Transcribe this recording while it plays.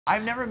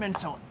I've never been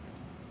so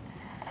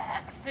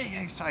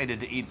excited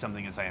to eat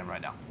something as I am right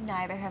now.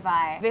 Neither have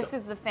I. This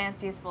is the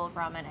fanciest bowl of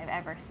ramen I've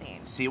ever seen.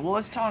 See, well,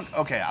 let's talk.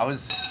 Okay, I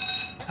was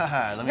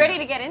ready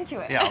to get into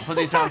it. Yeah, I'll put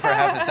these down for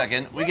half a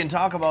second. We can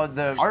talk about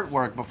the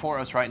artwork before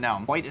us right now.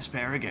 White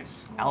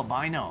asparagus,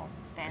 albino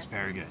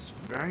asparagus,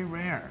 very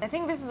rare. I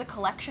think this is a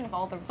collection of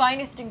all the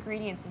finest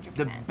ingredients in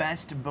Japan. The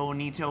best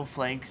bonito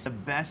flakes, the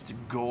best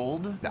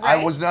gold. Right? I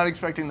was not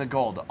expecting the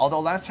gold. Although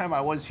last time I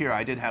was here,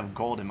 I did have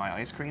gold in my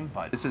ice cream,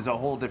 but this is a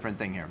whole different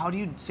thing here. How do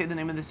you say the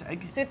name of this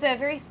egg? So it's a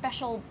very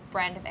special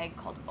brand of egg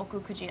called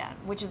okukujiran,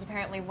 which is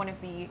apparently one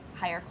of the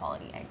higher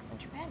quality eggs in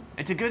Japan.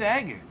 It's a good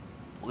egg.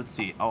 Let's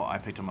see. Oh, I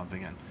picked them up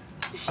again.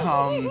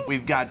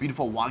 We've got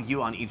beautiful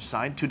wagyu on each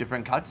side, 2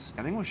 different cuts.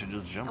 I think we should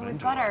just jump into it. And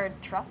we've got our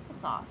truffle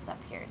sauce up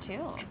here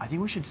too. I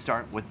think we should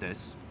start with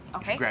this. Okay.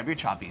 You should grab your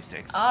choppy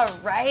sticks. All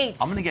right.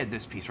 I'm gonna get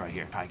this piece right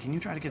here. Kai, can you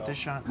try to get this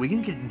shot? We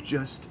can get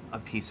just a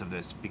piece of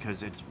this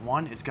because it's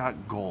 1, it's got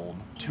gold.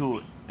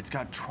 2, it's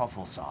got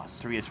truffle sauce.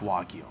 3, it's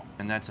wagyu,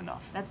 and that's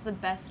enough. That's the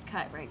best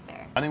cut right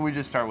there. I think we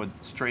just start with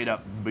straight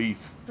up beef.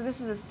 So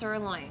this is a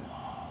sirloin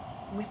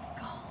with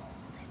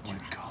gold and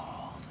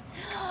truffles.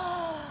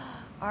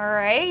 All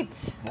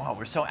right. Wow,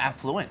 we're so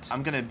affluent.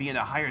 I'm gonna be in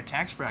a higher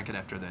tax bracket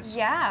after this.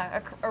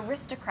 Yeah,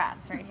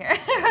 aristocrats right here.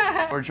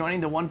 We're joining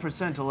the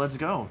 1%, so let's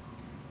go.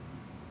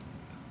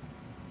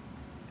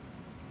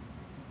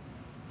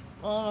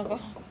 Oh my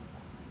god.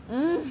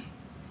 Mmm.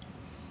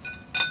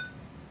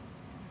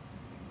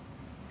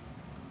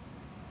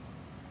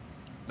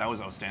 That was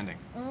outstanding.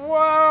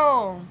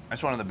 Whoa.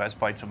 That's one of the best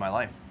bites of my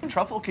life.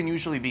 Truffle can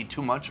usually be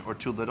too much or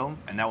too little,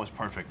 and that was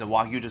perfect. The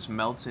wagyu just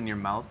melts in your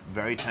mouth,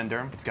 very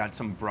tender. It's got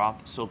some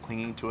broth still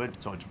clinging to it,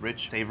 so it's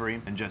rich,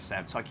 savory, and just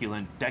that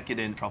succulent,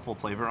 decadent truffle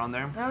flavor on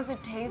there. That was a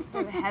taste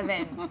of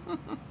heaven.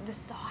 The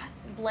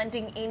sauce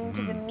blending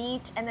into the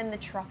meat, and then the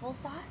truffle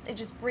sauce, it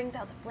just brings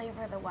out the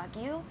flavor of the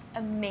wagyu. It's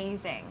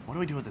amazing. What do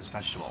we do with this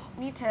vegetable?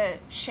 We need to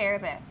share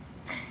this.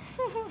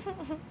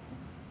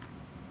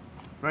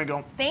 There you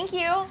go. Thank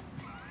you.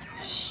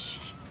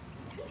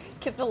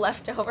 Get the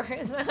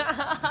leftovers.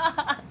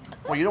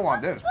 Well, you don't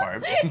want this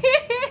part.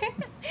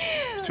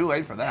 It's too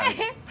late for that.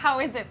 How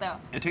is it though?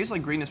 It tastes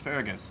like green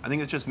asparagus. I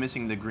think it's just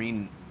missing the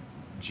green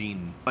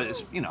gene, but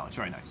it's, you know, it's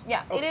very nice.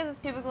 Yeah, it is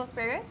typical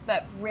asparagus,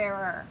 but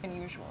rarer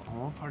than usual.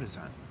 Oh, what part is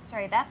that?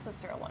 Sorry, that's the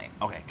sirloin.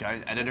 Okay,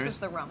 guys, editors. This was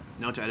the rump.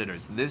 Note to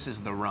editors, this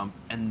is the rump,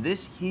 and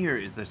this here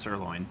is the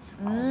sirloin.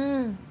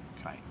 Oh.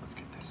 Okay, let's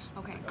get this.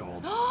 Okay. The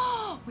gold.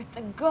 With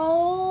the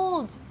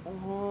gold!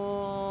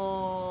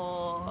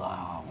 Oh.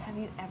 Wow. Have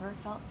you ever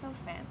felt so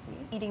fancy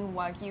eating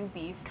Wagyu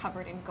beef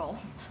covered in gold?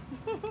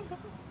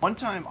 One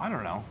time, I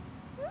don't know.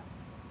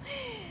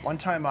 One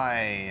time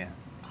I...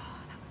 Oh,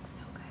 that looks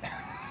so good.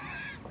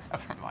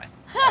 Never mind.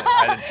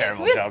 I had a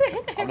terrible joke.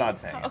 I'm not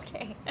saying it.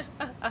 Okay.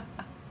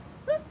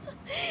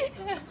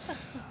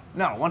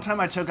 No, one time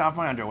I took off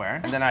my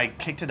underwear, and then I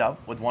kicked it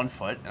up with 1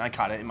 foot, and I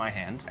caught it in my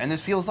hand. And this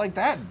feels like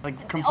that,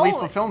 like complete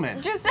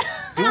fulfillment. Just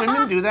Do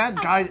women do that?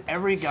 Guys,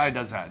 every guy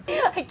does that.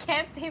 I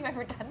can't say I've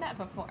ever done that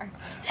before.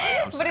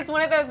 I'm But sorry. it's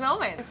one of those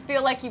moments. Just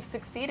feel like you've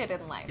succeeded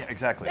in life. Yeah,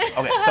 exactly.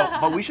 Okay, so,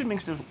 but we should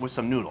mix this with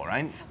some noodle,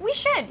 right? We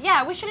should,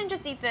 yeah. We shouldn't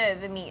just eat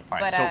the meat, All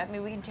right, but so-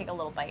 maybe we can take a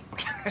little bite.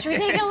 Should we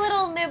take a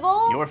little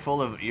nibble?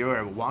 You're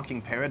a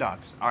walking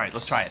paradox. All right,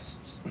 let's try it.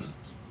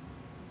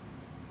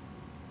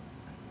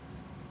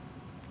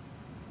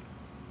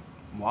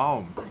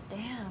 Wow, God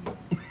damn.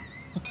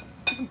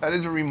 that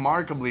is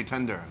remarkably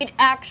tender. It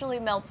actually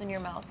melts in your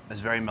mouth.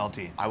 It's very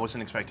melty. I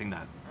wasn't expecting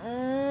that.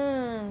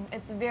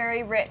 It's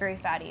very rich, very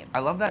fatty. I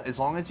love that as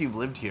long as you've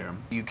lived here,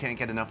 you can't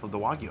get enough of the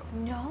Wagyu.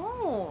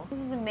 No, this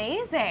is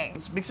amazing.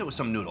 Let's mix it with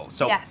some noodles.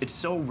 So Yes. it's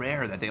so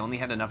rare that they only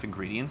had enough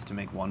ingredients to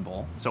make 1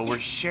 bowl. So we're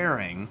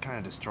sharing, kind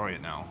of destroy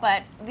it now.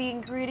 But the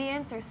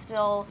ingredients are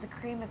still the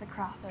cream of the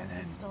crop. And This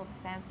then- is still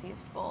the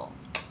fanciest bowl.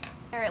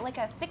 They're like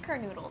a thicker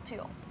noodle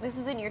too. This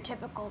isn't your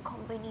typical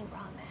kombini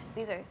ramen.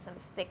 These are some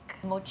thick,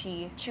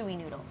 mochi, chewy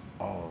noodles.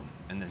 Oh,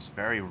 and this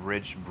very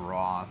rich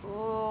broth.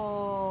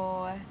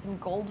 Ooh, some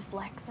gold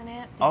flakes in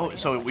it. Oh,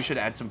 so we should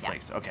add some Yeah,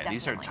 flakes. Okay,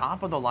 these are definitely.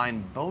 top of the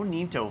line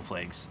bonito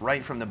flakes,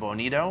 right from the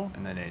bonito,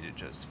 and then they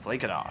just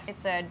flake it off.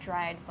 It's a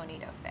dried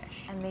bonito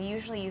fish, and they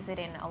usually use it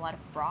in a lot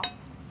of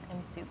broths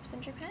and soups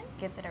in Japan.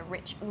 Gives it a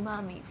rich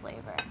umami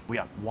flavor. We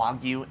got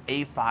Wagyu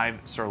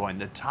A5 sirloin,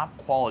 the top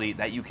quality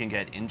that you can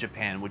get in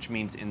Japan, which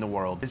means in the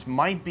world. This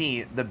might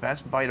be the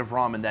best bite of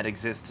ramen that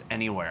exists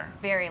anywhere.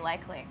 Very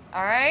likely.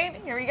 All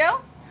right, here we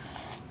go.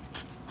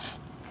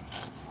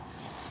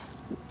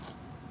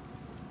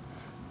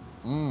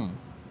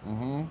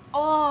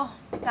 Oh,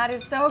 that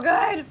is so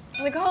good.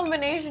 The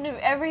combination of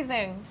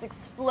everything just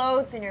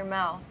explodes in your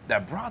mouth.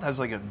 That broth has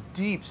like a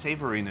deep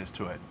savoriness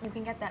to it. You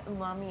can get that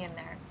umami in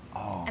there.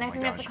 Oh And I my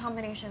think that's gosh. a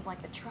combination of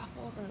like the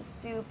truffles and the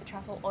soup, the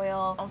truffle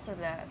oil, also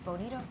the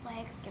bonito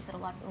flakes gives it a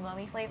lot of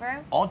umami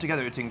flavor.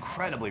 Altogether, it's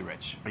incredibly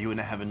rich. Are you in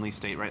a heavenly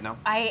state right now?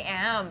 I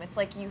am. It's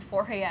like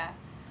euphoria.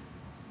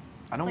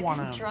 I don't It's like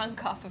want I'm to.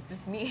 drunk off of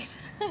this meat.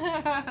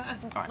 right.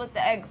 Split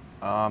the egg.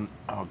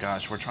 Oh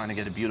gosh, we're trying to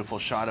get a beautiful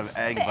shot of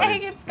egg, The but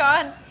egg, it's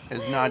gone.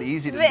 It's not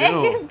easy to The do.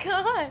 egg is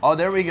gone. Oh,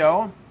 there we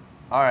go.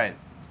 All right.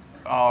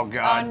 Oh,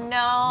 God. Oh,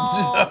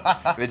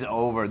 no. It's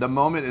over. The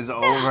moment is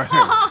over.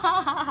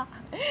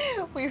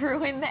 We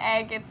ruined the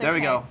egg. It's There we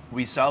okay. go.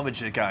 We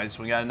salvaged it, guys.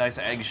 We got a nice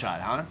egg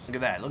shot, huh? Look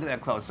at that. Look at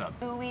that close-up.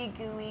 Gooey,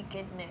 gooey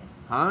goodness.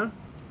 Huh?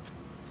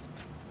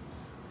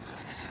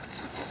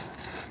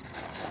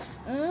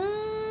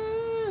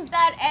 Mmm,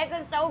 that egg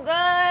is so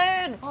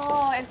good.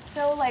 Oh, it's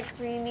so like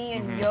creamy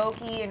and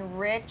yolky and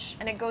rich,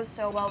 and it goes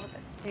so well with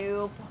the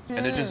soup.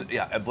 And it just,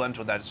 yeah, it blends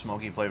with that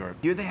smoky flavor.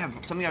 Here they have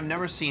something I've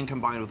never seen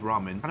combined with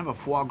ramen. Kind of a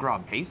foie gras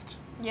paste.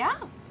 Yeah,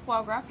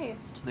 foie gras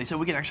paste. They said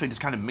we can actually just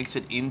kind of mix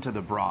it into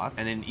the broth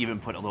and then even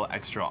put a little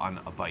extra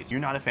on a bite. You're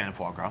not a fan of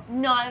foie gras?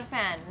 Not a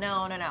fan.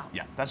 No, no, no.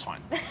 Yeah, that's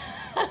fine.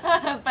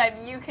 But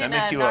you can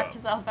makes you knock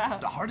yourself out.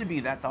 It's hard to be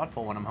that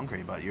thoughtful when I'm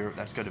hungry, but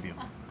that's good of you.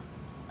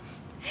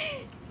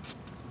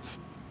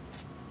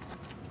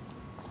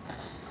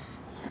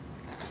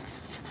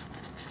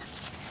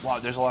 Wow,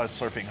 there's a lot of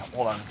slurping.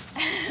 Hold on.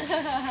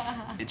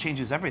 It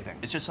changes everything.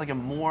 It's just like a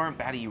more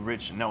fatty,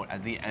 rich note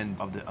at the end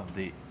of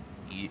the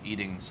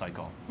eating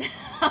cycle. You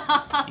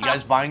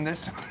guys buying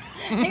this?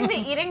 I think the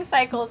eating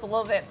cycle is a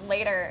little bit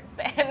later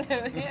at the end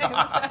of the eating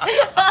cycle.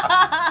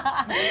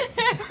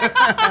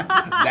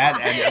 That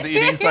end of the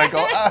eating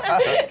cycle.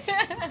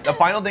 The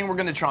final thing we're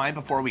gonna try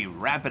before we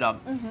wrap it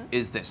up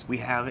is this. We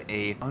have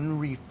a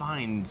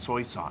unrefined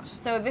soy sauce.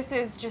 So this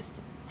is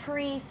just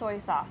pre-soy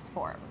sauce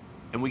form.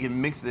 And we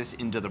can mix this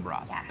into the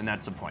broth. Yes. And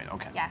that's the point,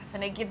 okay. Yes,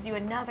 and it gives you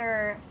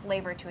another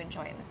flavor to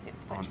enjoy in the soup,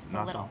 but just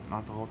a little.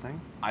 Not the whole thing.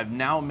 I've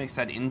now mixed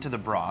that into the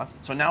broth.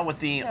 So now with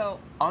the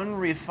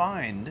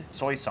unrefined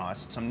soy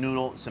sauce, some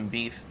noodle, some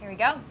beef. Here we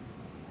go.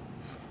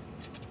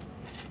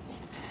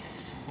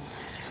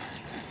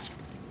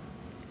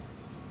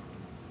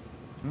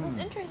 It's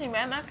interesting,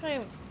 man.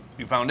 Actually,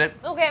 You found it?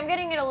 okay, I'm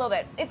getting it a little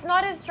bit. It's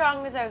not as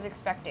strong as I was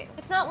expecting.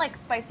 It's not like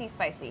spicy.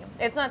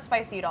 It's not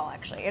spicy at all,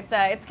 actually.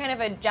 It's kind of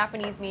a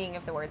Japanese meaning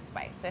of the word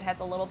spice. So it has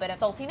a little bit of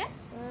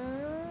saltiness.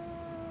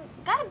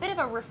 Got a bit of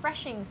a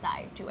refreshing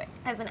side to it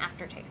as an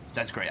aftertaste.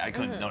 That's great. I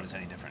couldn't notice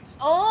any difference.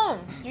 Oh,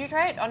 did you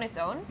try it on its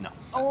own? No.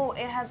 Oh,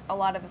 it has a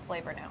lot of the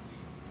flavor now.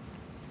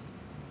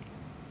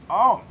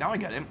 Oh, now I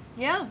get it.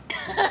 Yeah.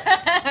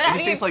 It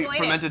just tastes like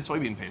fermented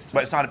soybean paste.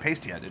 But it's not a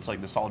paste yet. It's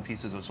like the solid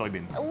pieces of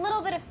soybean. A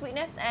little bit of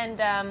sweetness and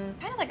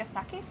kind of like a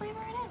sake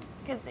flavor in it.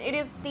 Because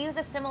they use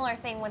a similar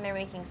thing when they're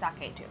making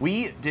sake too.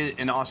 We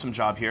did an awesome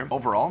job here.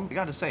 Overall, I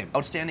gotta say,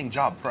 outstanding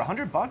job. For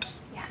 $100?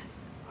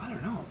 Yes. I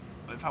don't know.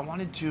 If I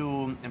wanted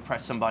to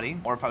impress somebody,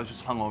 or if I was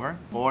just hungover,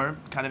 or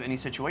kind of any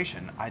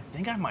situation, I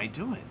think I might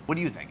do it. What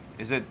do you think?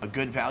 Is it a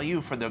good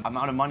value for the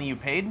amount of money you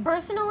paid?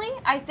 Personally,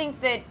 I think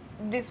that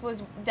this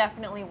was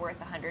definitely worth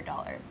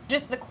 $100.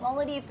 Just the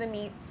quality of the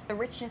meats, the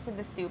richness of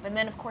the soup, and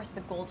then of course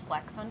the gold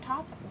flecks on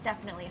top,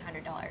 definitely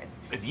 $100.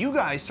 If you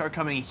guys start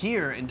coming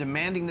here and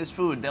demanding this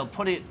food, they'll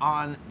put it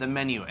on the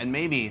menu, and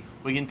maybe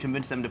we can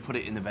convince them to put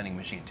it in the vending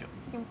machine too.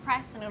 You can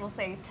press and it'll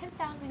say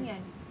 10,000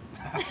 yen.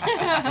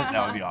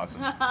 That would be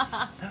awesome.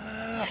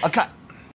 A cut.